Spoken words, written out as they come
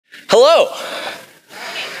Hello.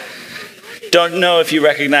 Don't know if you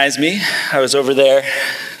recognize me. I was over there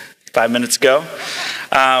 5 minutes ago.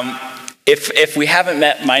 If we haven't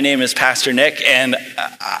met, my name is Pastor Nick, and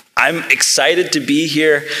I'm excited to be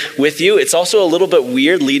here with you. It's also a little bit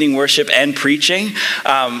weird leading worship and preaching.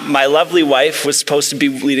 My lovely wife was supposed to be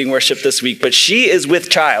leading worship this week, but she is with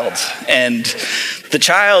child, and the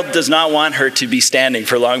child does not want her to be standing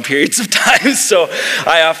for long periods of time, so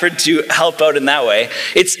I offered to help out in that way.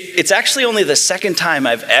 It's actually only the second time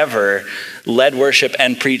I've ever led worship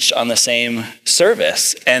and preached on the same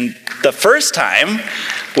service. And the first time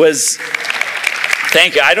was,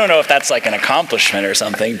 thank you. I don't know if that's like an accomplishment or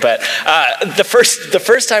something, but the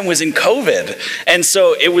first time was in COVID. And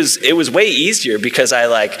so it was way easier because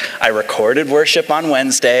I recorded worship on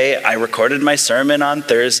Wednesday, I recorded my sermon on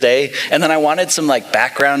Thursday, and then I wanted some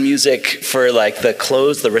background music for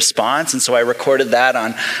the response. And so I recorded that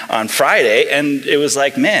on Friday, and it was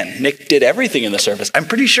man, Nick did everything in the service. I'm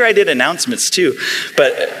pretty sure I did announcements too.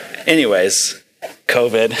 But anyways,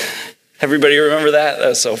 COVID. Everybody remember that? That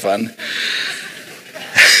was so fun.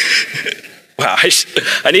 Wow,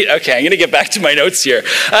 I'm going to get back to my notes here.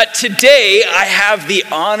 Today, I have the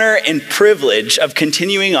honor and privilege of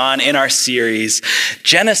continuing on in our series,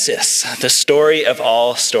 Genesis, the story of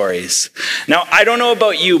all stories. Now, I don't know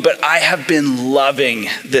about you, but I have been loving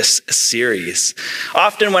this series.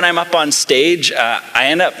 Often when I'm up on stage, I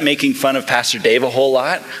end up making fun of Pastor Dave a whole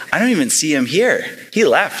lot. I don't even see him here. He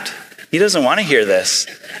left. He doesn't want to hear this.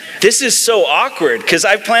 This is so awkward because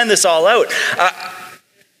I planned this all out.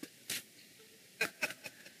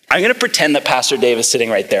 I'm going to pretend that Pastor Dave is sitting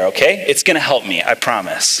right there, okay? It's going to help me, I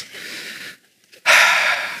promise.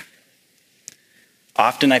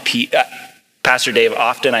 Pastor Dave,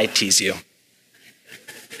 often I tease you.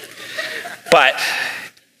 But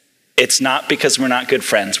it's not because we're not good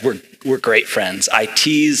friends. We're great friends. I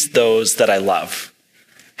tease those that I love.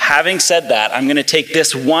 Having said that, I'm going to take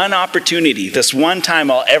this one opportunity, this one time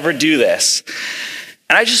I'll ever do this,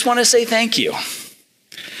 and I just want to say thank you.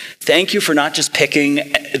 Thank you for not just picking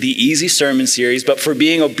the easy sermon series, but for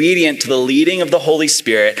being obedient to the leading of the Holy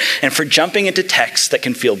Spirit and for jumping into texts that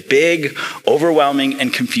can feel big, overwhelming,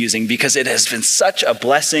 and confusing, because it has been such a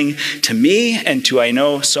blessing to me and to, I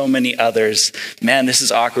know, so many others. Man, this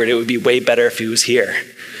is awkward. It would be way better if he was here.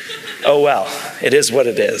 Oh well, it is what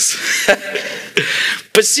it is.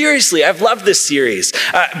 But seriously, I've loved this series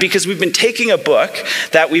because we've been taking a book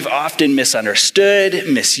that we've often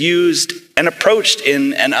misunderstood, misused, and approached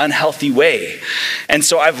in an unhealthy way. And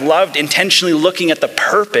so I've loved intentionally looking at the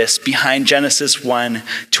purpose behind Genesis 1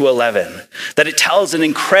 to 11, that it tells an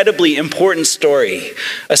incredibly important story,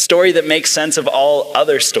 a story that makes sense of all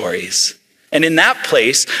other stories. And in that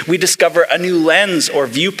place, we discover a new lens or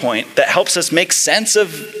viewpoint that helps us make sense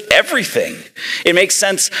of everything. It makes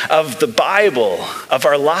sense of the Bible, of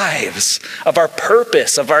our lives, of our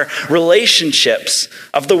purpose, of our relationships,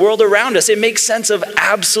 of the world around us. It makes sense of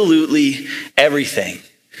absolutely everything.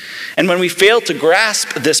 And when we fail to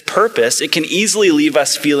grasp this purpose, it can easily leave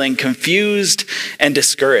us feeling confused and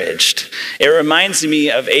discouraged. It reminds me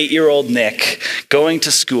of 8-year-old Nick going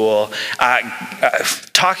to school,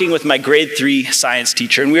 talking with my grade 3 science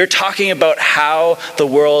teacher, and we were talking about how the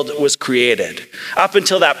world was created. Up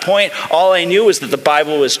until that point, all I knew was that the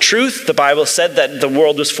Bible was truth. The Bible said that the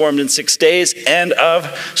world was formed in 6 days, end of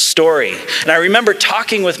story. And I remember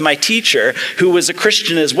talking with my teacher, who was a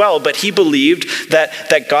Christian as well, but he believed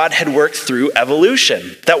that God had worked through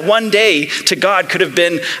evolution, that one day to God could have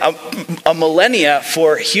been a millennia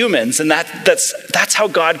for humans, and that's how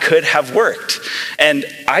God could have worked. And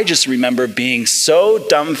I just remember being so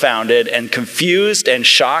dumbfounded and confused and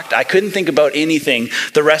shocked, I couldn't think about anything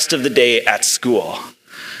the rest of the day at school.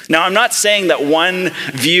 Now, I'm not saying that one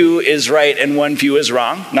view is right and one view is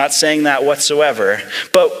wrong, not saying that whatsoever,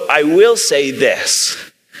 but I will say this.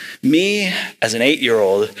 Me, as an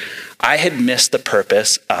 8-year-old, I had missed the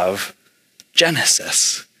purpose of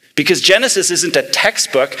Genesis. Because Genesis isn't a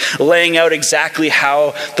textbook laying out exactly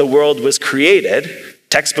how the world was created.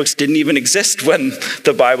 Textbooks didn't even exist when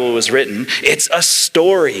the Bible was written. It's a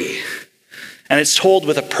story, and it's told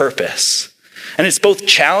with a purpose. And it's both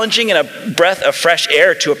challenging and a breath of fresh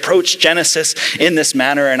air to approach Genesis in this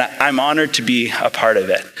manner, and I'm honored to be a part of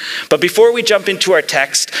it. But before we jump into our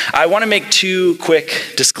text, I want to make 2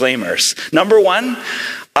 quick disclaimers. Number 1,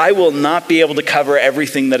 I will not be able to cover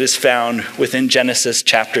everything that is found within Genesis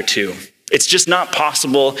chapter 2. It's just not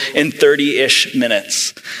possible in 30-ish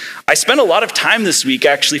minutes. I spent a lot of time this week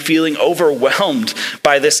actually feeling overwhelmed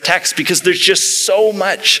by this text because there's just so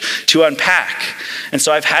much to unpack. And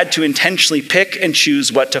so I've had to intentionally pick and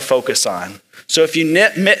choose what to focus on. So if you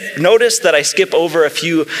notice that I skip over a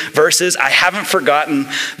few verses, I haven't forgotten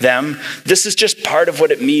them. This is just part of what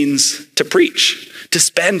it means to preach, to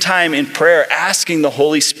spend time in prayer, asking the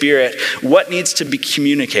Holy Spirit what needs to be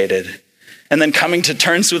communicated, and then coming to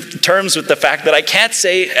terms with the fact that I can't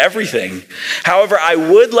say everything. However, I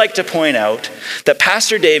would like to point out that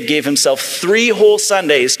Pastor Dave gave himself 3 whole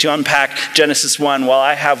Sundays to unpack Genesis 1, while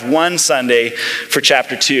I have 1 Sunday for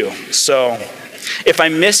chapter 2. So if I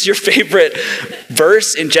miss your favorite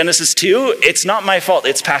verse in Genesis 2, it's not my fault.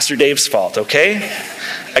 It's Pastor Dave's fault, okay?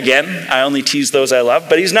 Again, I only tease those I love,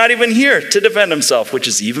 but he's not even here to defend himself, which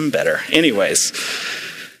is even better. Anyways,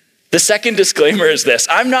 the second disclaimer is this.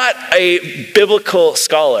 I'm not a biblical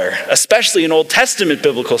scholar, especially an Old Testament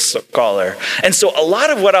biblical scholar. And so a lot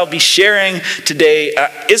of what I'll be sharing today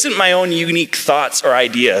isn't my own unique thoughts or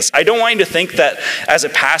ideas. I don't want you to think that as a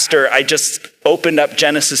pastor, I just opened up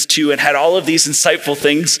Genesis 2 and had all of these insightful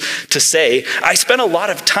things to say. I spent a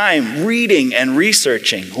lot of time reading and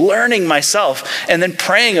researching, learning myself, and then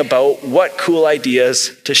praying about what cool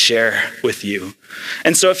ideas to share with you.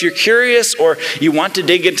 And so if you're curious or you want to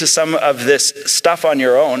dig into some of this stuff on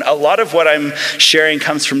your own, a lot of what I'm sharing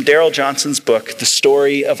comes from Darrell Johnson's book, The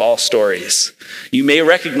Story of All Stories. You may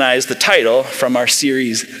recognize the title from our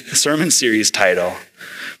sermon series title.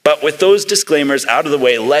 But with those disclaimers out of the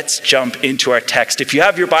way, let's jump into our text. If you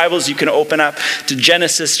have your Bibles, you can open up to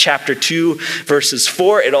Genesis chapter 2, verses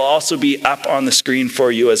 4. It'll also be up on the screen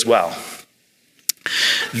for you as well.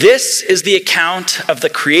 This is the account of the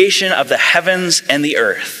creation of the heavens and the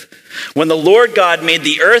earth. When the Lord God made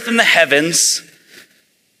the earth and the heavens,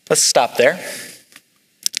 let's stop there.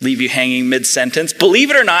 Leave you hanging mid-sentence. Believe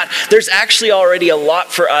it or not, there's actually already a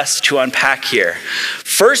lot for us to unpack here.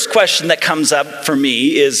 First question that comes up for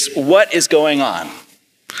me is, what is going on?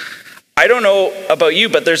 I don't know about you,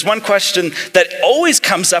 but there's one question that always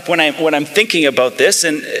comes up when I'm thinking about this,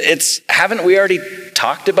 and it's, haven't we already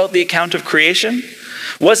talked about the account of creation?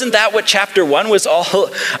 Wasn't that what chapter 1 was all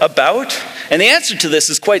about? And the answer to this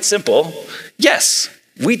is quite simple. Yes.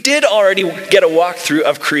 We did already get a walkthrough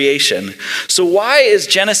of creation. So why is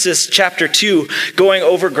Genesis chapter 2 going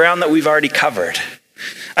over ground that we've already covered?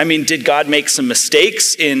 I mean, did God make some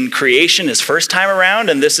mistakes in creation his first time around,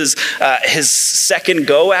 and this is his second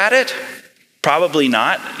go at it? Probably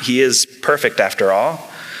not. He is perfect after all.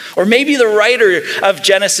 Or maybe the writer of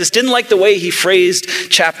Genesis didn't like the way he phrased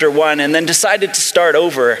chapter 1 and then decided to start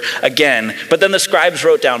over again. But then the scribes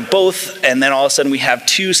wrote down both, and then all of a sudden we have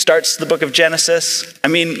 2 starts to the book of Genesis. I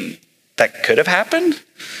mean, that could have happened,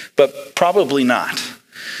 but probably not.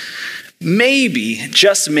 Maybe,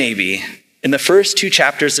 just maybe, in the first 2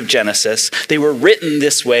 chapters of Genesis, they were written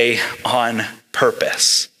this way on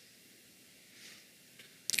purpose.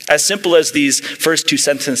 As simple as these first 2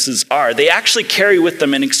 sentences are, they actually carry with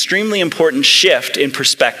them an extremely important shift in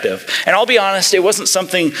perspective. And I'll be honest, it wasn't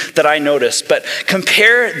something that I noticed, but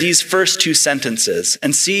compare these first 2 sentences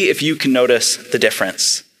and see if you can notice the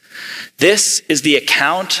difference. This is the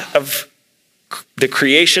account of the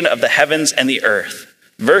creation of the heavens and the earth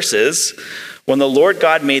versus when the Lord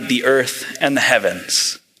God made the earth and the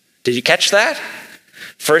heavens. Did you catch that?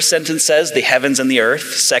 First sentence says the heavens and the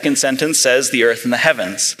earth. Second sentence says the earth and the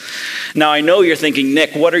heavens. Now, I know you're thinking,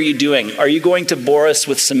 Nick, what are you doing? Are you going to bore us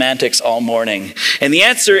with semantics all morning? And the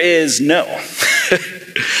answer is no.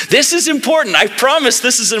 This is important. I promise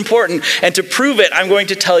this is important. And to prove it, I'm going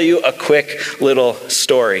to tell you a quick little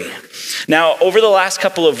story. Now, over the last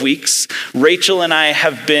couple of weeks, Rachel and I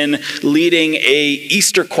have been leading a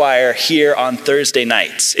Easter choir here on Thursday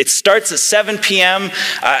nights. It starts at 7 p.m.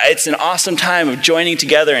 It's an awesome time of joining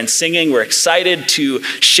together and singing. We're excited to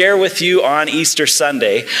share with you on Easter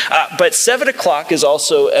Sunday. But 7 o'clock is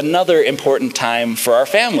also another important time for our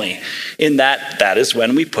family, in that is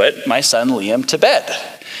when we put my son Liam to bed.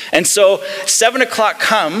 And so 7 o'clock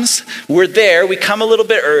comes, we're there, we come a little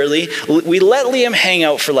bit early, we let Liam hang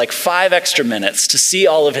out for like 5 extra minutes to see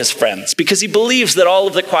all of his friends because he believes that all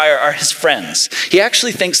of the choir are his friends. He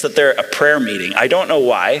actually thinks that they're a prayer meeting. I don't know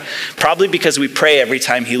why, probably because we pray every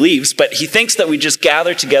time he leaves, but he thinks that we just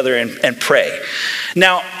gather together and pray.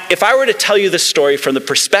 Now, if I were to tell you this story from the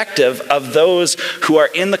perspective of those who are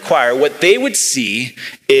in the choir, what they would see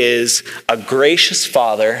is a gracious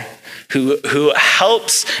father who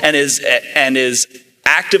helps and is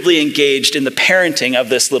actively engaged in the parenting of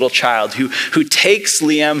this little child, who takes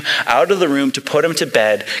Liam out of the room to put him to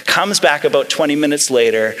bed, comes back about 20 minutes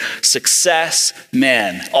later, success,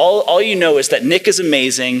 man. All you know is that Nick is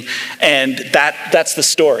amazing, and that's the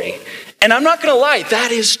story. And I'm not going to lie,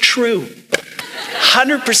 that is true.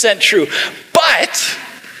 100% true. But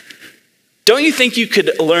don't you think you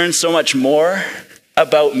could learn so much more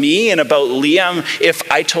about me and about Liam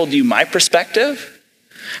if I told you my perspective?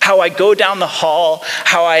 How I go down the hall,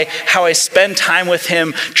 how I spend time with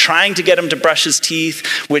him trying to get him to brush his teeth,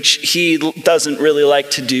 which he doesn't really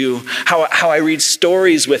like to do, how I read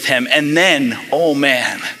stories with him, and then, oh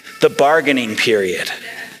man, the bargaining period.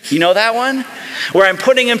 You know that one? Where I'm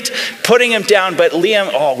putting him down, but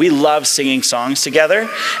Liam, we love singing songs together.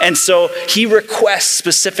 And so he requests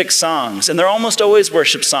specific songs, and they're almost always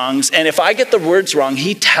worship songs. And if I get the words wrong,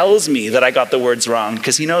 he tells me that I got the words wrong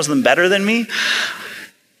because he knows them better than me.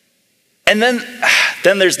 And then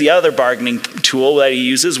there's the other bargaining tool that he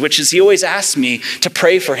uses, which is he always asks me to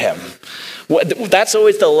pray for him. That's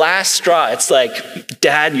always the last straw. It's like,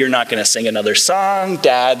 Dad, you're not going to sing another song.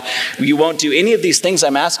 Dad, you won't do any of these things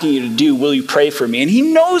I'm asking you to do. Will you pray for me? And he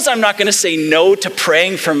knows I'm not going to say no to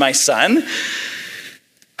praying for my son.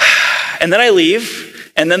 And then I leave.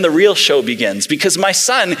 And then the real show begins because my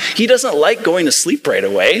son, he doesn't like going to sleep right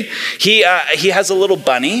away. He has a little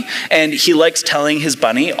bunny and he likes telling his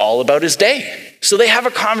bunny all about his day. So they have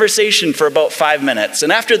a conversation for about 5 minutes.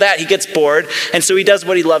 And after that, he gets bored. And so he does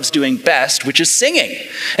what he loves doing best, which is singing.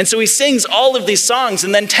 And so he sings all of these songs.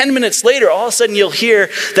 And then 10 minutes later, all of a sudden you'll hear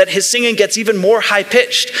that his singing gets even more high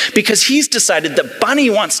pitched because he's decided that Bunny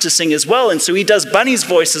wants to sing as well. And so he does Bunny's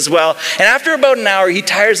voice as well. And after about an hour, he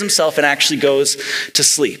tires himself and actually goes to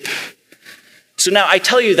sleep. So now I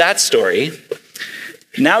tell you that story.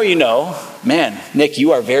 Now you know, man, Nick,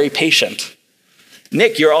 you are very patient.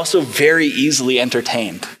 Nick, you're also very easily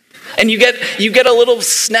entertained. And you get a little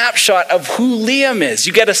snapshot of who Liam is.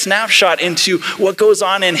 You get a snapshot into what goes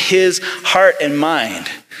on in his heart and mind.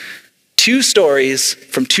 Two stories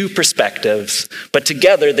from two perspectives, but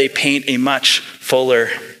together they paint a much fuller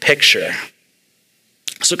picture.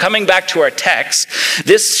 So coming back to our text,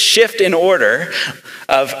 this shift in order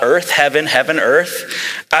of earth, heaven, heaven, earth,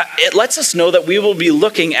 it lets us know that we will be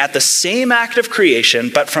looking at the same act of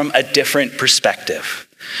creation, but from a different perspective.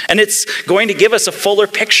 And it's going to give us a fuller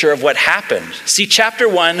picture of what happened. See, chapter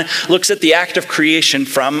 1 looks at the act of creation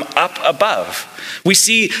from up above. We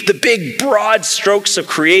see the big, broad strokes of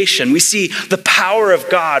creation. We see the power of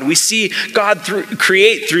God. We see God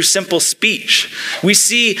create through simple speech. We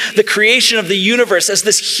see the creation of the universe as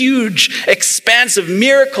this huge, expansive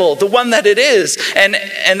miracle, the one that it is. And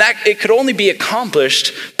that it could only be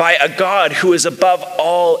accomplished by a God who is above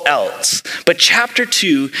all else. But chapter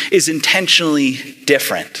 2 is intentionally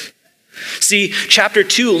different. See, chapter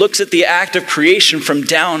 2 looks at the act of creation from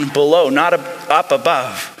down below, not up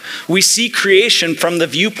above. We see creation from the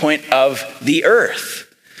viewpoint of the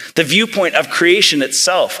earth, the viewpoint of creation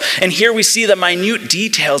itself. And here we see the minute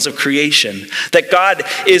details of creation, that God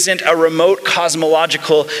isn't a remote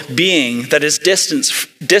cosmological being that is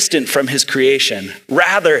distant from his creation.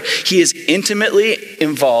 Rather, he is intimately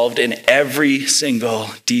involved in every single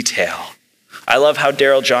detail. I love how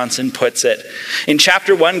Darrell Johnson puts it. In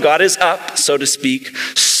chapter 1, God is up, so to speak,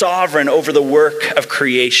 sovereign over the work of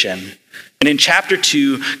creation. And in chapter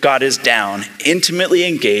 2, God is down, intimately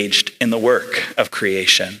engaged in the work of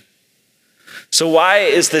creation. So why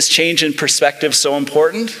is this change in perspective so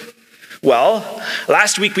important? Well,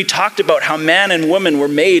 last week we talked about how man and woman were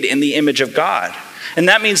made in the image of God. And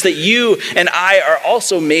that means that you and I are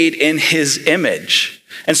also made in his image.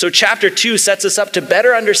 And so chapter 2 sets us up to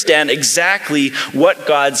better understand exactly what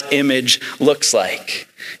God's image looks like.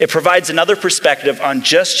 It provides another perspective on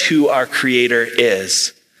just who our Creator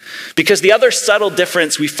is. Because the other subtle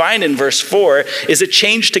difference we find in verse 4 is a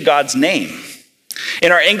change to God's name.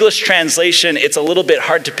 In our English translation, it's a little bit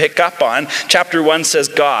hard to pick up on. Chapter 1 says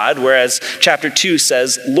God, whereas chapter 2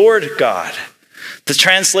 says Lord God. The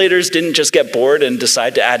translators didn't just get bored and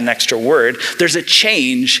decide to add an extra word. There's a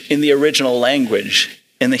change in the original language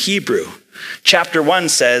in the Hebrew. Chapter 1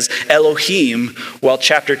 says Elohim, while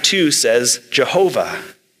chapter 2 says Jehovah.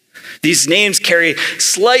 These names carry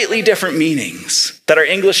slightly different meanings that our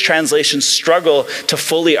English translations struggle to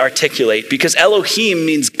fully articulate, because Elohim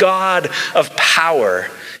means God of power,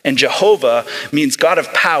 and Jehovah means God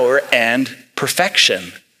of power and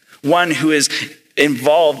perfection, one who is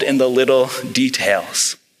involved in the little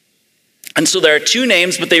details. And so there are two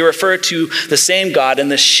names, but they refer to the same God, and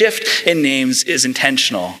the shift in names is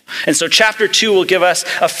intentional. And so chapter 2 will give us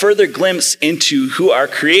a further glimpse into who our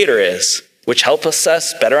Creator is, which helps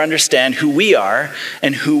us better understand who we are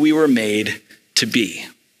and who we were made to be.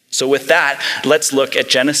 So with that, let's look at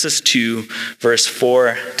Genesis 2, verse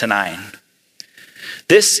 4 to 9.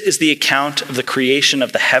 This is the account of the creation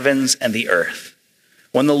of the heavens and the earth.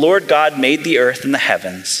 When the Lord God made the earth and the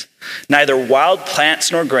heavens, neither wild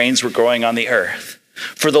plants nor grains were growing on the earth.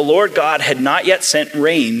 For the Lord God had not yet sent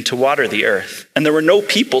rain to water the earth, and there were no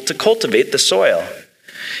people to cultivate the soil.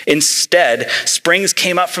 Instead, springs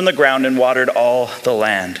came up from the ground and watered all the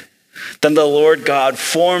land. Then the Lord God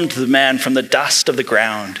formed the man from the dust of the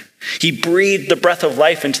ground. He breathed the breath of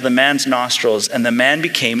life into the man's nostrils, and the man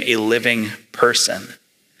became a living person.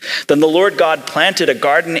 Then the Lord God planted a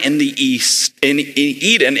garden in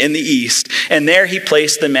Eden in the east, and there he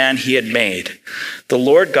placed the man he had made. The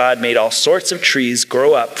Lord God made all sorts of trees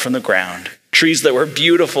grow up from the ground, trees that were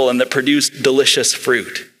beautiful and that produced delicious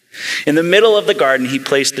fruit. In the middle of the garden, he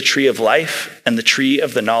placed the tree of life and the tree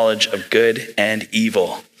of the knowledge of good and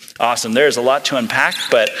evil. Awesome. There's a lot to unpack,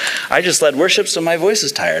 but I just led worship, so my voice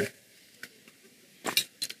is tired.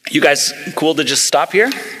 You guys cool to just stop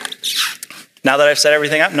here? Now that I've set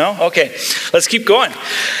everything up? No? Okay, let's keep going.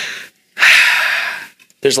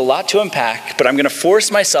 There's a lot to unpack, but I'm going to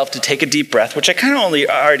force myself to take a deep breath, which I kind of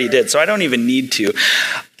already did, so I don't even need to.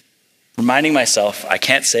 Reminding myself I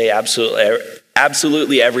can't say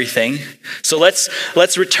absolutely everything. So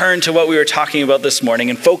let's return to what we were talking about this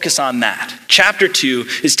morning and focus on that. Chapter 2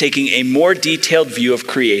 is taking a more detailed view of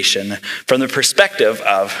creation from the perspective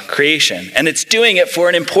of creation. And it's doing it for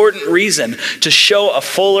an important reason, to show a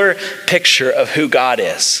fuller picture of who God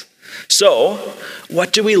is. So,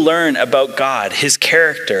 what do we learn about God, his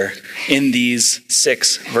character, in these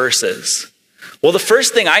 6 verses? Well, the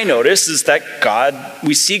first thing I notice is that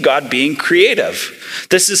we see God being creative.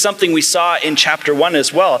 This is something we saw in chapter 1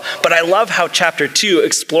 as well, but I love how chapter 2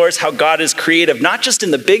 explores how God is creative, not just in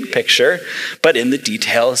the big picture, but in the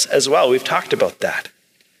details as well. We've talked about that.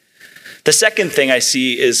 The second thing I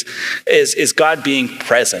see is God being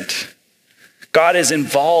present. God is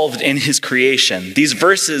involved in his creation. These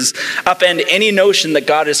verses upend any notion that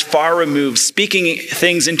God is far removed, speaking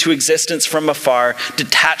things into existence from afar,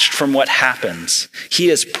 detached from what happens. He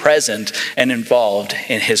is present and involved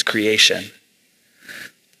in his creation.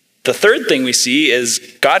 The third thing we see is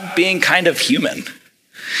God being kind of human.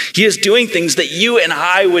 He is doing things that you and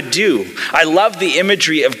I would do. I love the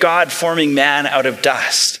imagery of God forming man out of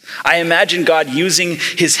dust. I imagine God using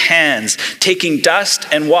his hands, taking dust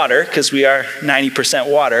and water, because we are 90%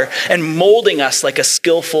 water, and molding us like a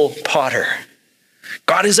skillful potter.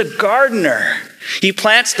 God is a gardener. He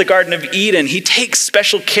plants the Garden of Eden. He takes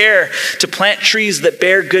special care to plant trees that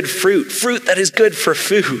bear good fruit that is good for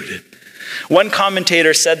food. One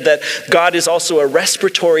commentator said that God is also a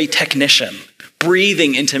respiratory technician,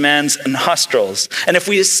 breathing into man's nostrils. And if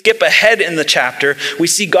we skip ahead in the chapter, we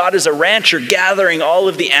see God as a rancher gathering all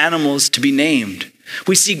of the animals to be named.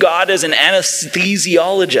 We see God as an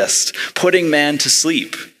anesthesiologist putting man to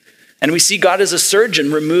sleep. And we see God as a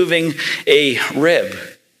surgeon removing a rib.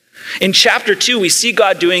 In chapter 2, we see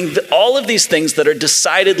God doing all of these things that are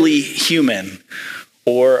decidedly human.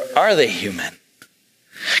 Or are they human?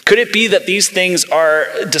 Could it be that these things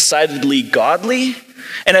are decidedly godly?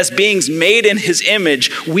 And as beings made in his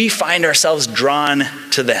image, we find ourselves drawn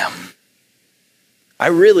to them. I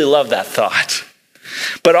really love that thought.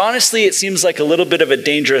 But honestly, it seems like a little bit of a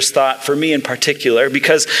dangerous thought for me in particular,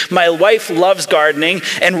 because my wife loves gardening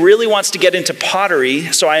and really wants to get into pottery.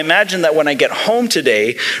 So I imagine that when I get home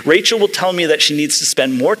today, Rachel will tell me that she needs to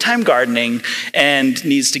spend more time gardening and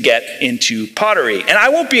needs to get into pottery. And I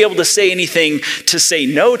won't be able to say anything to say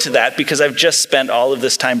no to that, because I've just spent all of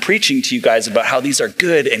this time preaching to you guys about how these are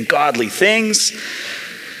good and godly things.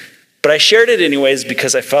 But I shared it anyways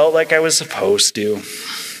because I felt like I was supposed to.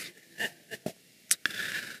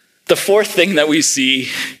 The fourth thing that we see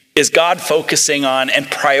is God focusing on and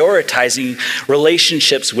prioritizing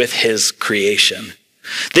relationships with his creation.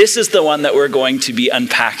 This is the one that we're going to be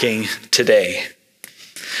unpacking today.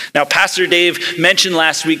 Now, Pastor Dave mentioned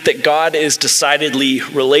last week that God is decidedly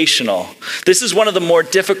relational. This is one of the more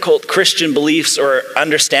difficult Christian beliefs or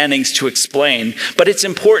understandings to explain, but it's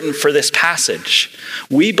important for this passage.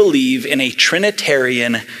 We believe in a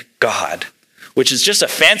Trinitarian God, which is just a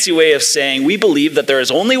fancy way of saying we believe that there is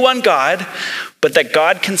only one God, but that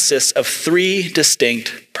God consists of 3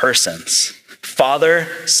 distinct persons: Father,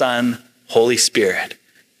 Son, Holy Spirit.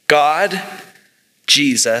 God,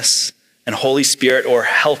 Jesus, and Holy Spirit, or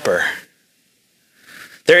Helper.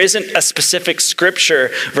 There isn't a specific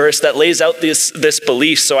scripture verse that lays out this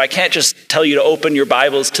belief, so I can't just tell you to open your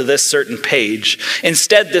Bibles to this certain page.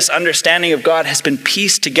 Instead, this understanding of God has been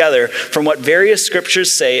pieced together from what various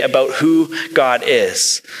scriptures say about who God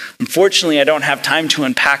is. Unfortunately, I don't have time to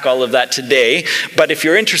unpack all of that today, but if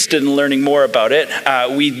you're interested in learning more about it,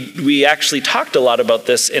 we actually talked a lot about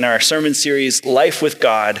this in our sermon series, Life with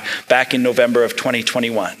God, back in November of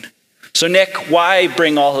 2021. So Nick, why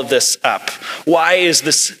bring all of this up? Why is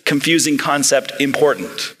this confusing concept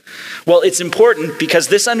important? Well, it's important because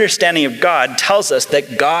this understanding of God tells us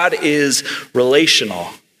that God is relational.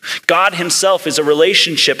 God himself is a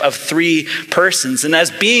relationship of three persons. And as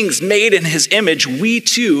beings made in his image, we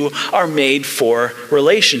too are made for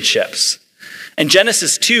relationships. And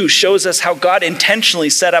Genesis 2 shows us how God intentionally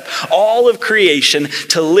set up all of creation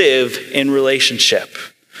to live in relationship.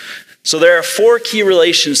 So there are four key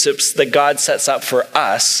relationships that God sets up for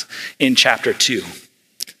us in chapter 2.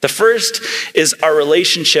 The first is our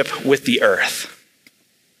relationship with the earth.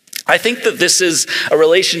 I think that this is a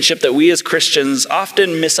relationship that we as Christians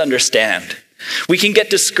often misunderstand. We can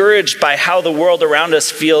get discouraged by how the world around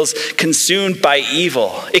us feels consumed by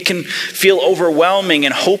evil. It can feel overwhelming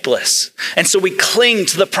and hopeless. And so we cling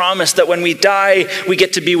to the promise that when we die, we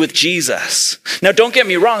get to be with Jesus. Now, don't get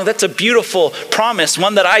me wrong, that's a beautiful promise,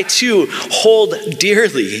 one that I too hold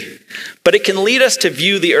dearly. But it can lead us to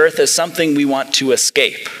view the earth as something we want to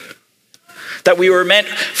escape. That we were meant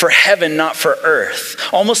for heaven, not for earth.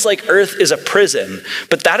 Almost like earth is a prison.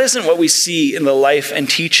 But that isn't what we see in the life and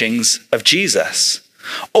teachings of Jesus.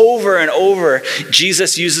 Over and over,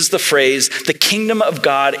 Jesus uses the phrase, the kingdom of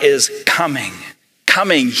God is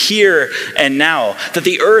coming here and now. That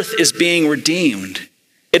the earth is being redeemed.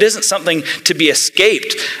 It isn't something to be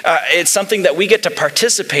escaped. It's something that we get to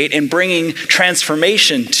participate in bringing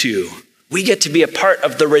transformation to. We get to be a part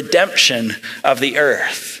of the redemption of the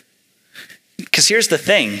earth. Because here's the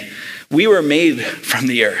thing, we were made from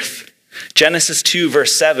the earth. Genesis 2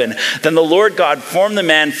 verse 7, then the Lord God formed the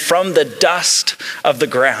man from the dust of the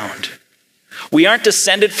ground. We aren't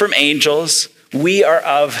descended from angels, we are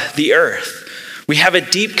of the earth. We have a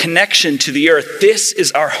deep connection to the earth. This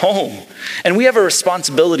is our home, and we have a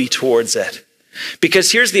responsibility towards it.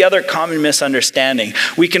 Because here's the other common misunderstanding.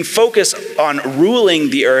 We can focus on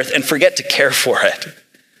ruling the earth and forget to care for it.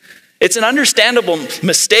 It's an understandable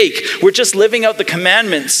mistake. We're just living out the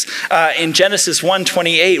commandments in Genesis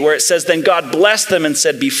 1:28, where it says, then God blessed them and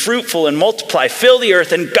said, be fruitful and multiply, fill the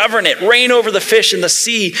earth and govern it, reign over the fish in the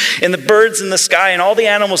sea, and the birds in the sky, and all the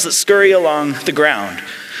animals that scurry along the ground.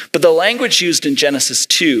 But the language used in Genesis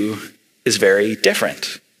 2 is very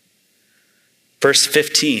different. Verse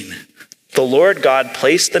 15, the Lord God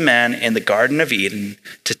placed the man in the Garden of Eden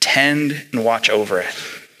to tend and watch over it.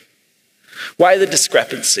 Why the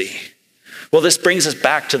discrepancy? Well, this brings us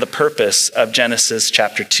back to the purpose of Genesis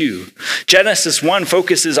chapter 2. Genesis 1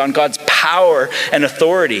 focuses on God's power and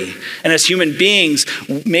authority. And as human beings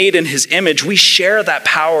made in his image, we share that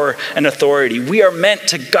power and authority. We are meant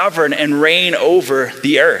to govern and reign over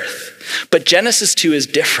the earth. But Genesis 2 is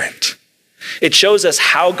different. It shows us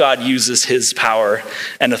how God uses his power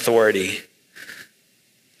and authority.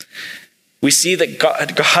 We see that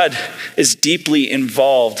God is deeply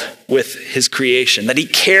involved with his creation, that he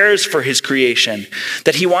cares for his creation,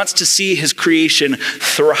 that he wants to see his creation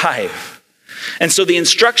thrive. And so the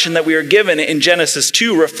instruction that we are given in Genesis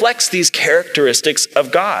 2 reflects these characteristics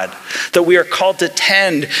of God, that we are called to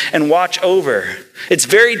tend and watch over. It's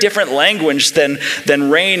very different language than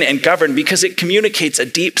reign and govern, because it communicates a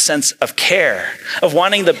deep sense of care, of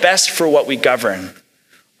wanting the best for what we govern.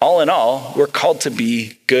 All in all, we're called to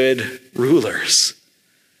be good rulers.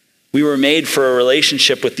 We were made for a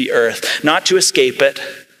relationship with the earth, not to escape it,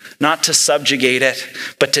 not to subjugate it,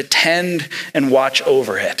 but to tend and watch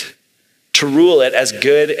over it, to rule it as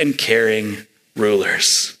good and caring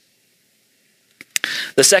rulers.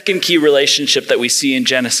 The second key relationship that we see in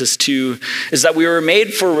Genesis 2 is that we were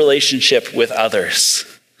made for a relationship with others.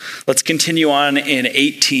 Let's continue on in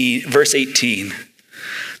verse 18.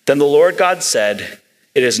 Then the Lord God said,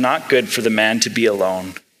 it is not good for the man to be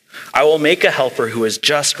alone. I will make a helper who is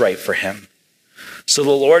just right for him. So the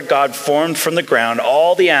Lord God formed from the ground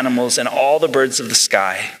all the animals and all the birds of the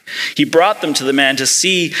sky. He brought them to the man to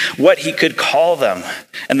see what he could call them.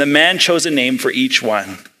 And the man chose a name for each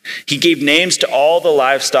one. He gave names to all the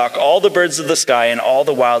livestock, all the birds of the sky, and all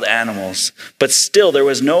the wild animals. But still there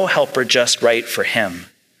was no helper just right for him.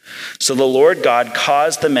 So the Lord God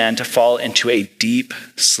caused the man to fall into a deep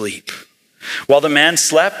sleep. While the man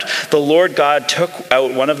slept, the Lord God took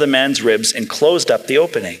out one of the man's ribs and closed up the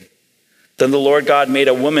opening. Then the Lord God made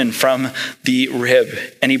a woman from the rib,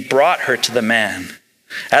 and he brought her to the man.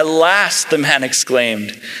 At last, the man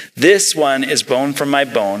exclaimed, this one is bone from my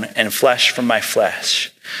bone and flesh from my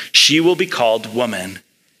flesh. She will be called woman,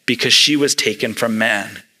 because she was taken from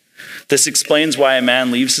man. This explains why a man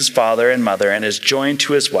leaves his father and mother and is joined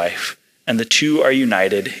to his wife, and the two are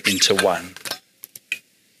united into one.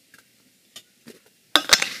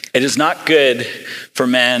 It is not good for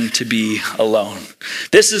man to be alone.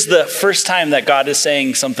 This is the first time that God is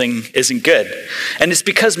saying something isn't good. And it's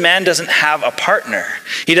because man doesn't have a partner.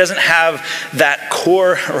 He doesn't have that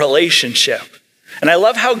core relationship. And I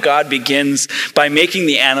love how God begins by making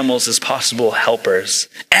the animals as possible helpers.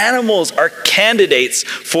 Animals are candidates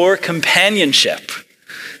for companionship.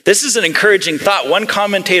 This is an encouraging thought. One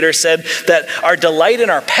commentator said that our delight in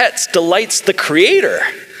our pets delights the Creator.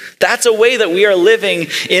 That's a way that we are living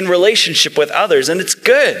in relationship with others, and it's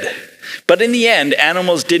good. But in the end,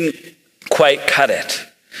 animals didn't quite cut it.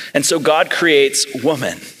 And so God creates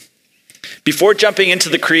woman. Before jumping into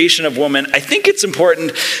the creation of woman, I think it's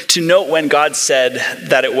important to note when God said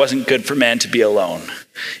that it wasn't good for man to be alone.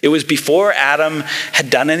 It was before Adam had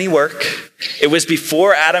done any work. It was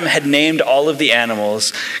before Adam had named all of the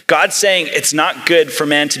animals. God saying it's not good for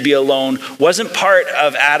man to be alone wasn't part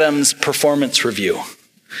of Adam's performance review.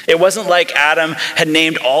 It wasn't like Adam had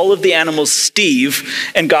named all of the animals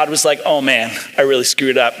Steve, and God was like, oh man, I really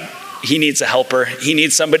screwed up. He needs a helper. He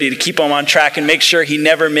needs somebody to keep him on track and make sure he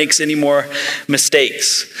never makes any more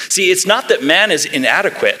mistakes. See, it's not that man is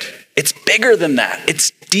inadequate. It's bigger than that. It's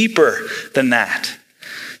deeper than that.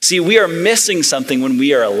 See, we are missing something when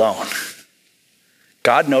we are alone.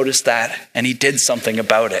 God noticed that, and he did something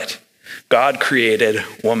about it. God created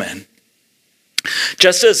woman.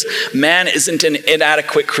 Just as man isn't an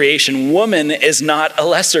inadequate creation, woman is not a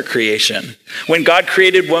lesser creation. When God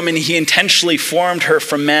created woman, he intentionally formed her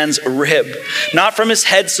from man's rib, not from his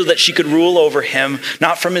head so that she could rule over him,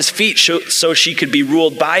 not from his feet so she could be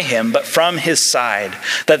ruled by him, but from his side,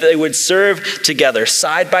 that they would serve together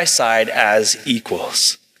side by side as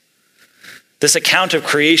equals. This account of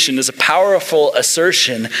creation is a powerful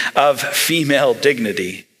assertion of female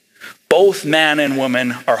dignity. Both man and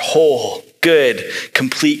woman are whole, good,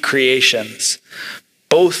 complete creations,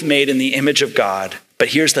 both made in the image of God. But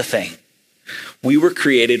here's the thing. We were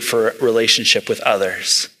created for relationship with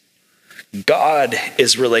others. God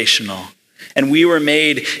is relational, and we were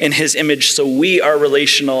made in his image, so we are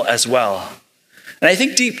relational as well. And I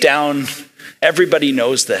think deep down, everybody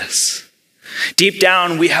knows this. Deep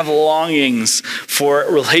down, we have longings for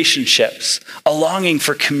relationships, a longing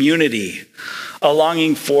for community, a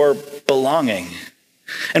longing for belonging.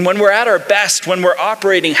 And when we're at our best, when we're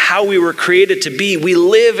operating how we were created to be, we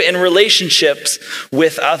live in relationships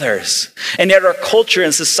with others. And yet our culture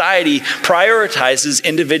and society prioritizes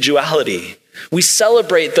individuality. We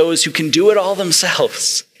celebrate those who can do it all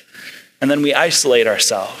themselves, and then we isolate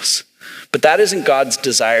ourselves. But that isn't God's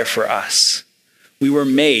desire for us. We were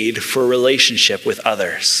made for a relationship with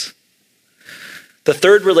others. The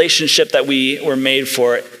third relationship that we were made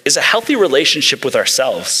for is a healthy relationship with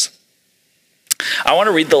ourselves. I want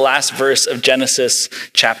to read the last verse of Genesis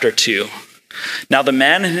chapter 2. Now the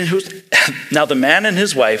man and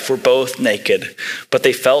his wife were both naked, but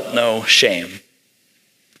they felt no shame.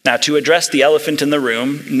 Now, to address the elephant in the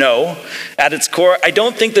room, no. At its core, I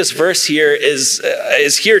don't think this verse here is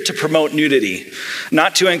here to promote nudity,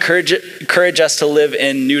 not to encourage us to live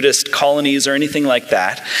in nudist colonies or anything like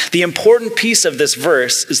that. The important piece of this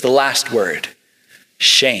verse is the last word,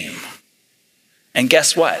 shame. And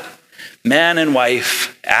guess what? Man and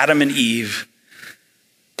wife, Adam and Eve,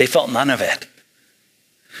 they felt none of it.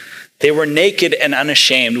 They were naked and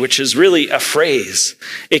unashamed, which is really a phrase.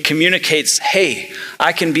 It communicates, hey,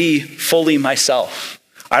 I can be fully myself.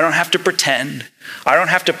 I don't have to pretend. I don't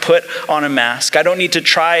have to put on a mask. I don't need to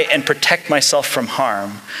try and protect myself from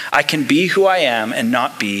harm. I can be who I am and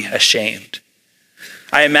not be ashamed.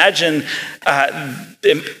 I imagine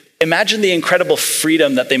the incredible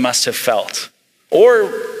freedom that they must have felt.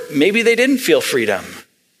 Or maybe they didn't feel freedom,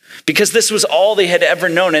 because this was all they had ever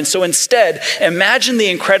known. And so instead, imagine the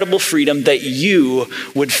incredible freedom that you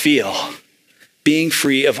would feel, being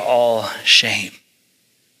free of all shame.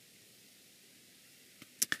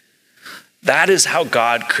 That is how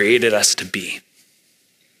God created us to be.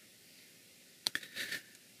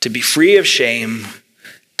 To be free of shame,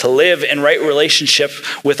 to live in right relationship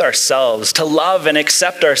with ourselves, to love and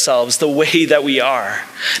accept ourselves the way that we are.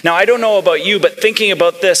 Now, I don't know about you, but thinking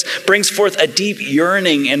about this brings forth a deep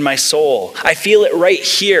yearning in my soul. I feel it right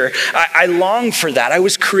here. I long for that. I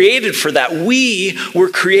was created for that. We were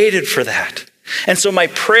created for that. And so my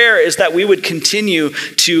prayer is that we would continue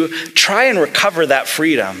to try and recover that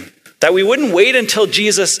freedom, that we wouldn't wait until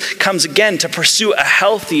Jesus comes again to pursue a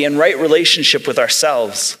healthy and right relationship with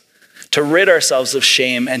ourselves, to rid ourselves of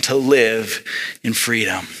shame and to live in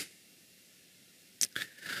freedom.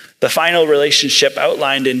 The final relationship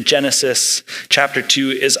outlined in Genesis chapter 2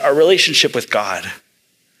 is our relationship with God.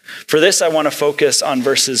 For this, I want to focus on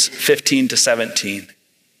verses 15 to 17.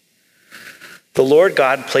 The Lord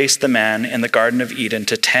God placed the man in the Garden of Eden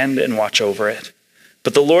to tend and watch over it.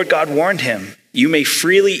 But the Lord God warned him, "You may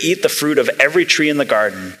freely eat the fruit of every tree in the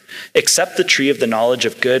garden, except the tree of the knowledge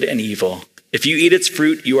of good and evil. If you eat its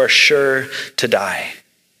fruit, you are sure to die.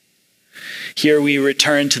 Here we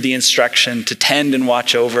return to the instruction to tend and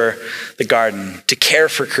watch over the garden, to care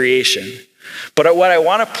for creation. But what I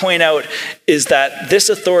want to point out is that this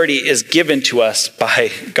authority is given to us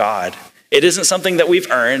by God. It isn't something that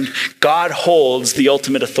we've earned. God holds the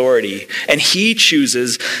ultimate authority, and he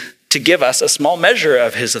chooses to give us a small measure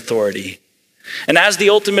of his authority. And as the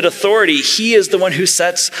ultimate authority, he is the one who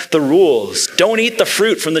sets the rules. Don't eat the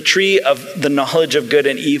fruit from the tree of the knowledge of good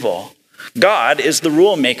and evil. God is the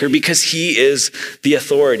rule maker because he is the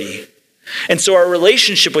authority. And so our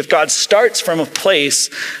relationship with God starts from a place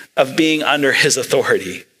of being under his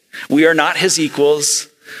authority. We are not his equals.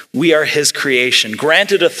 We are his creation,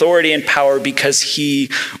 granted authority and power because he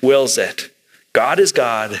wills it. God is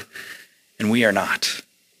God, and we are not.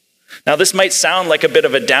 Now, this might sound like a bit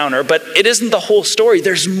of a downer, but it isn't the whole story.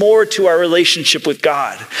 There's more to our relationship with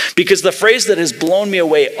God, because the phrase that has blown me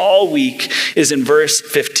away all week is in verse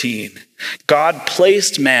 15. God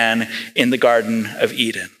placed man in the Garden of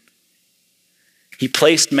Eden. He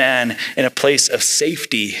placed man in a place of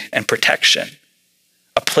safety and protection,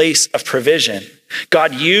 a place of provision.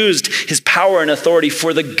 God used his power and authority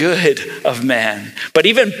for the good of man. But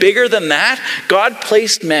even bigger than that, God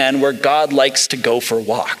placed man where God likes to go for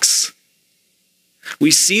walks.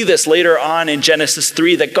 We see this later on in Genesis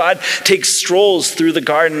 3, that God takes strolls through the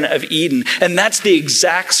Garden of Eden, and that's the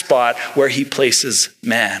exact spot where he places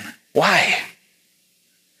man. Why?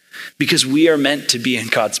 Because we are meant to be in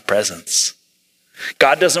God's presence.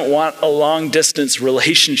 God doesn't want a long-distance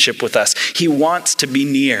relationship with us. He wants to be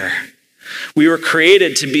near. We were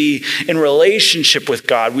created to be in relationship with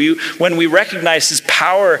God. When we recognize his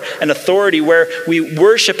power and authority, where we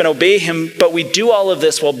worship and obey him, but we do all of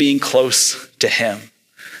this while being close to him.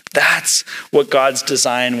 That's what God's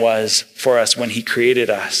design was for us when he created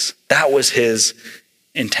us. That was his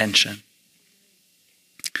intention.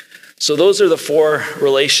 So those are the 4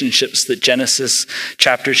 relationships that Genesis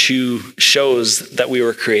chapter 2 shows that we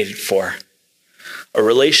were created for. A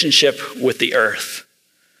relationship with the earth,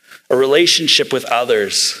 a relationship with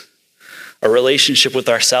others, a relationship with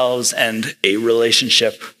ourselves, and a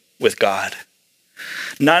relationship with God.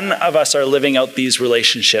 None of us are living out these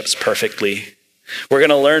relationships perfectly. We're going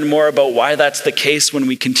to learn more about why that's the case when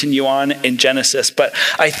we continue on in Genesis, but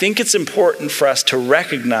I think it's important for us to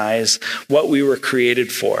recognize what we were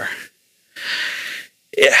created for.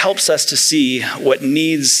 It helps us to see what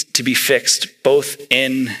needs to be fixed both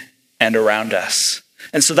in and around us.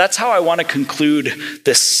 And so that's how I want to conclude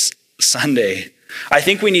this Sunday. I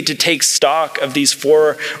think we need to take stock of these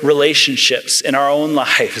 4 relationships in our own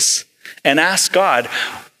lives and ask God,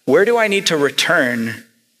 where do I need to return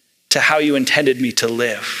to how you intended me to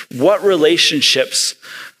live? What relationships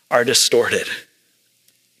are distorted?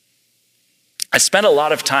 I spent a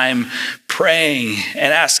lot of time praying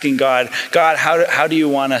and asking God, how do you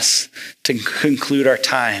want us to conclude our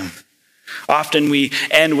time? Often we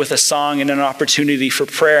end with a song and an opportunity for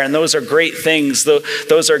prayer, and those are great things.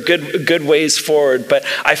 Those are good ways forward. But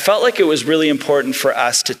I felt like it was really important for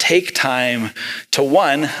us to take time to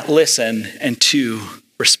 1, listen, and 2,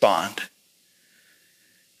 respond.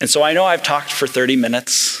 And so I know I've talked for 30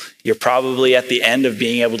 minutes. You're probably at the end of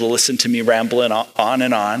being able to listen to me rambling on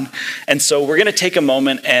and on. And so we're going to take a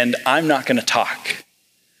moment, and I'm not going to talk.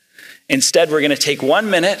 Instead, we're going to take 1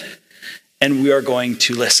 minute, and we are going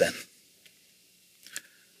to listen.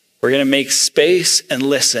 We're going to make space and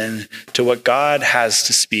listen to what God has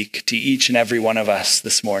to speak to each and every one of us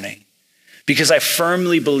this morning. Because I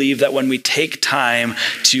firmly believe that when we take time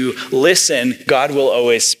to listen, God will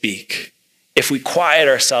always speak. If we quiet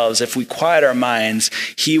ourselves, if we quiet our minds,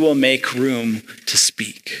 he will make room to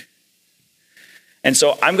speak. And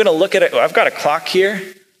so I'm going to look at it. I've got a clock here.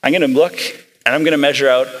 I'm going to look, and I'm going to measure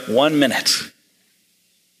out 1 minute.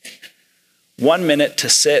 1 minute to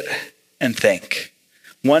sit and think.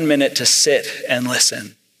 1 minute to sit and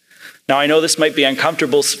listen. Now, I know this might be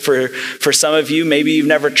uncomfortable for some of you. Maybe you've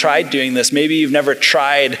never tried doing this. Maybe you've never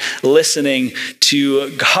tried listening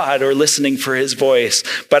to God or listening for his voice.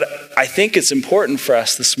 But I think it's important for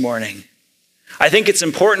us this morning. I think it's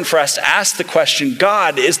important for us to ask the question,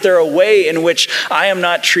 God, is there a way in which I am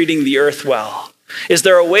not treating the earth well? Is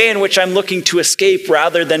there a way in which I'm looking to escape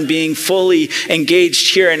rather than being fully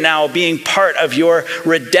engaged here and now, being part of your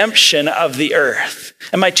redemption of the earth?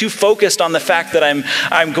 Am I too focused on the fact that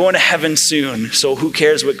I'm going to heaven soon, so who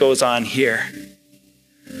cares what goes on here?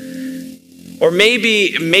 Or maybe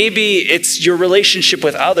it's your relationship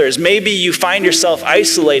with others. Maybe you find yourself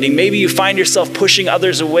isolating. Maybe you find yourself pushing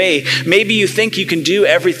others away. Maybe you think you can do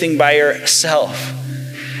everything by yourself.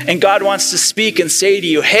 And God wants to speak and say to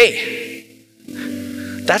you, hey,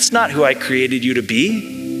 That's not who I created you to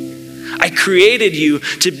be. I created you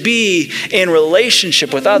to be in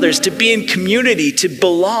relationship with others, to be in community, to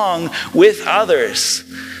belong with others.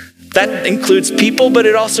 That includes people, but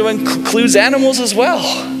it also includes animals as well.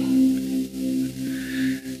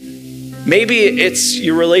 Maybe it's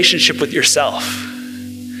your relationship with yourself.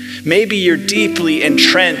 Maybe you're deeply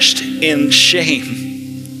entrenched in shame,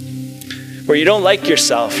 where you don't like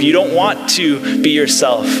yourself, you don't want to be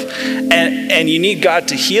yourself, and you need God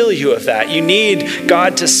to heal you of that. You need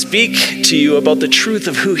God to speak to you about the truth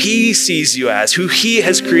of who he sees you as, who he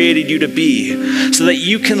has created you to be, so that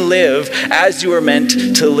you can live as you are meant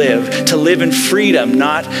to live in freedom,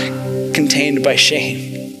 not contained by shame.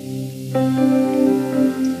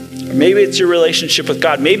 Maybe it's your relationship with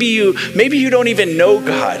God. Maybe you don't even know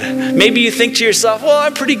God. Maybe you think to yourself, well,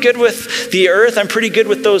 I'm pretty good with the earth. I'm pretty good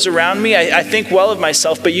with those around me. I think well of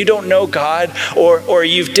myself, but you don't know God, or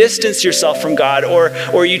you've distanced yourself from God,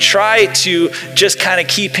 or you try to just kind of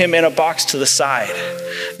keep him in a box to the side.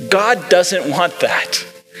 God doesn't want that.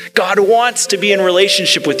 God wants to be in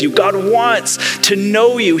relationship with you. God wants to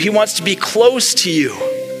know you. He wants to be close to you.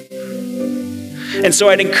 And so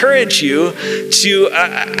I'd encourage you to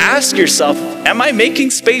ask yourself, am I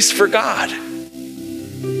making space for God?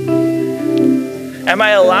 Am I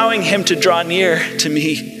allowing him to draw near to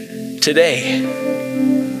me today?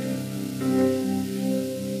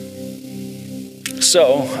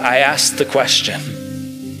 So I asked the question,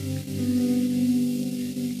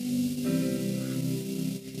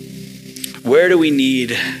 where do we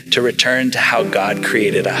need to return to how God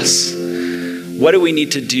created us? What do we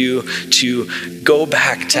need to do to go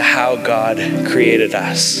back to how God created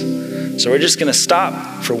us? So we're just going to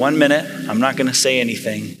stop for 1 minute. I'm not going to say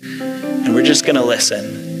anything. And we're just going to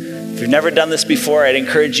listen. If you've never done this before, I'd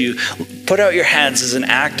encourage you, put out your hands as an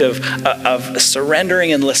act of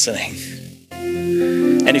surrendering and listening.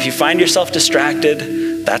 And if you find yourself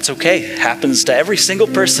distracted, that's okay. It happens to every single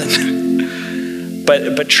person.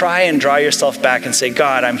 But try and draw yourself back and say,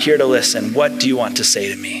 God, I'm here to listen. What do you want to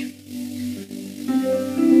say to me?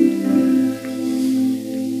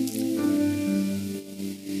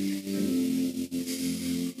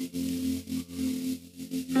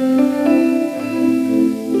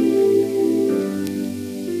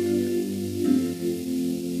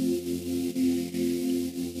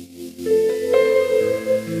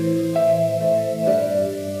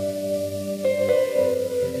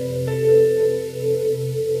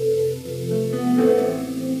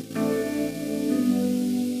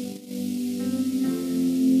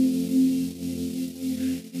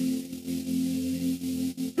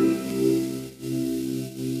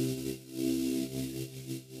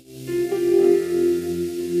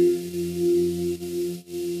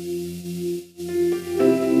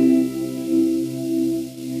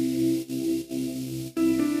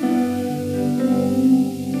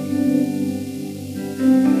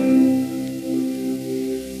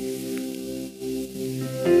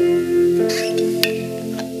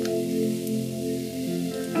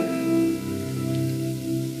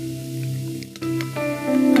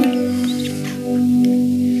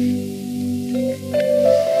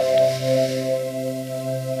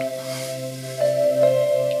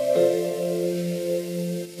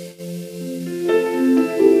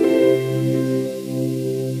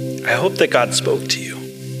 I hope that God spoke to you.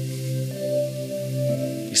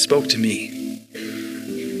 He spoke to me.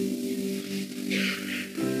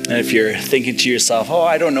 And if you're thinking to yourself, oh,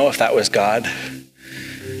 I don't know if that was God.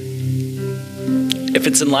 If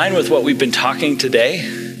it's in line with what we've been talking today,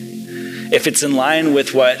 if it's in line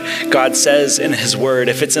with what God says in his word,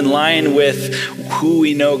 if it's in line with who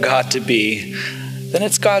we know God to be, then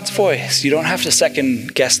it's God's voice. You don't have to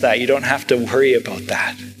second guess that. You don't have to worry about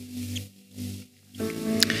that.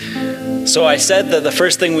 So I said that the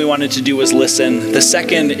first thing we wanted to do was listen. The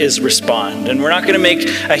second is respond. And we're not going to make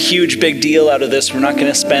a huge big deal out of this. We're not going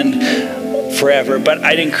to spend forever. But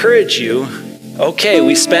I'd encourage you, okay,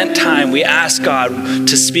 we spent time. We asked God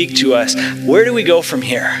to speak to us. Where do we go from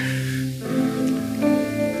here?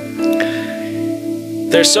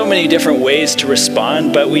 There's so many different ways to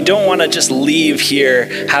respond, but we don't want to just leave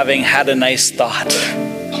here having had a nice thought.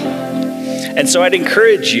 And so I'd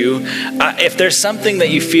encourage you, if there's something that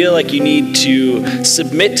you feel like you need to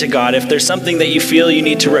submit to God, if there's something that you feel you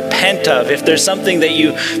need to repent of, if there's something that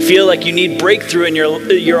you feel like you need breakthrough in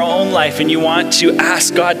your own life and you want to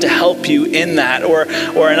ask God to help you in that, or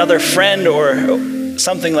another friend or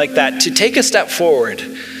something like that, to take a step forward.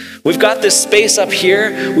 We've got this space up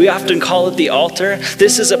here. We often call it the altar.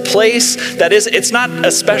 This is a place that it's not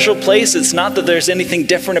a special place. It's not that there's anything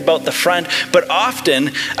different about the front, but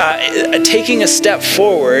often taking a step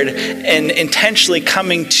forward and intentionally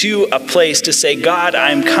coming to a place to say, God,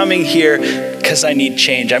 I'm coming here because I need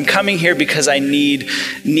change. I'm coming here because I need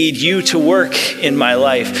you to work in my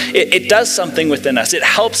life. It does something within us. It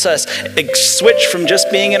helps us switch from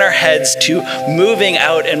just being in our heads to moving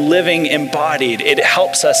out and living embodied. It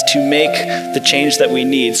helps us to make the change that we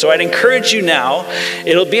need. So I'd encourage you now.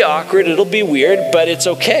 It'll be awkward, it'll be weird, but it's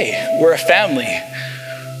okay. We're a family.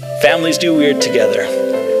 Families do weird together.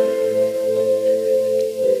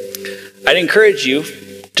 I'd encourage you,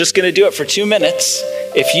 just going to do it for 2 minutes.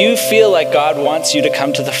 If you feel like God wants you to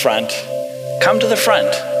come to the front, come to the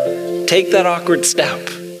front. Take that awkward step.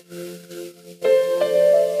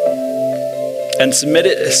 And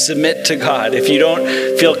submit to God. If you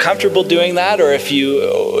don't feel comfortable doing that, or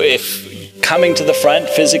if coming to the front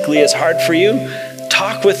physically is hard for you,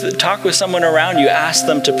 talk with someone around you. Ask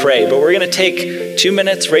them to pray. But we're going to take 2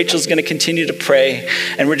 minutes. Rachel's going to continue to pray,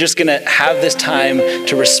 and we're just going to have this time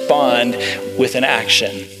to respond with an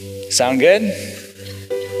action. Sound good?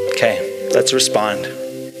 Okay, let's respond.